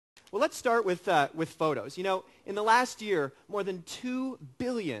Well, let's start with photos. You know, in the last year, more than 2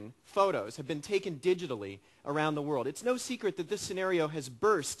 billion photos have been taken digitally around the world. It's no secret that this scenario has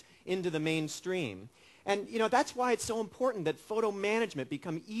burst into the mainstream. And, you know, that's why it's so important that photo management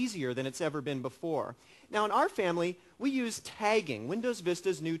become easier than it's ever been before. Now, in our family, we use tagging, Windows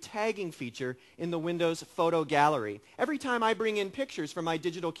Vista's new tagging feature in the Windows Photo Gallery. Every time I bring in pictures from my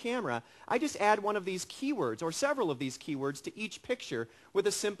digital camera, I just add one of these keywords, or several of these keywords, to each picture with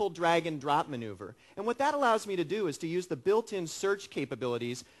a simple drag and drop maneuver. And what that allows me to do is to use the built-in search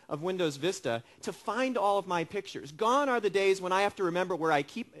capabilities of Windows Vista to find all of my pictures. Gone are the days when I have to remember where I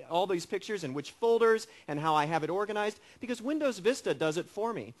keep all these pictures and which folders and how I have it organized, because Windows Vista does it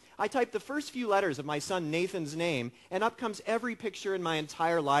for me. I type the first few letters of my son Nathan's name, and up comes every picture in my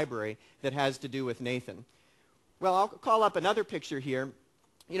entire library that has to do with Nathan. Well, I'll call up another picture here.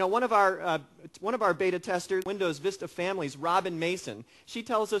 You know, one of our beta testers, Windows Vista families, Robin Mason, she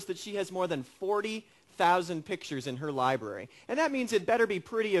tells us that she has more than 40,000 pictures in her library. And that means it better be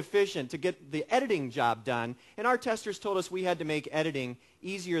pretty efficient to get the editing job done. And our testers told us we had to make editing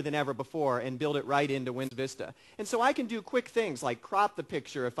easier than ever before and build it right into Windows Vista. And so I can do quick things like crop the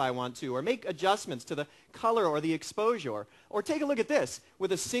picture if I want to, or make adjustments to the color or the exposure. Or take a look at this.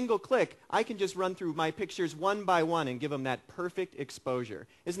 With a single click, I can just run through my pictures one by one and give them that perfect exposure.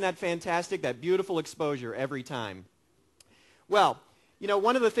 Isn't that fantastic? That beautiful exposure every time. Well, you know,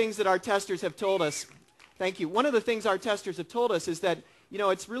 one of the things that our testers have told us, thank you, one of the things our testers have told us is that, you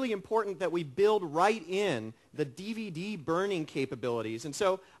know, it's really important that we build right in the DVD burning capabilities. And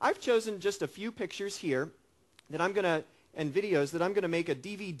so I've chosen just a few pictures here that I'm going to, and videos that I'm going to make a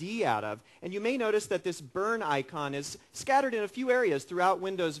DVD out of. And you may notice that this burn icon is scattered in a few areas throughout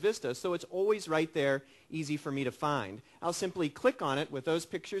Windows Vista, so it's always right there, easy for me to find. I'll simply click on it with those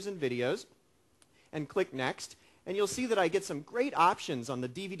pictures and videos and click Next. And you'll see that I get some great options on the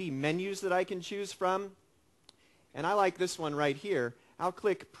DVD menus that I can choose from. And I like this one right here. I'll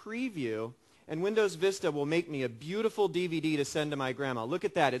click Preview, and Windows Vista will make me a beautiful DVD to send to my grandma. Look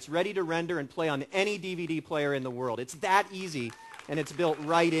at that. It's ready to render and play on any DVD player in the world. It's that easy, and it's built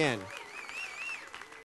right in.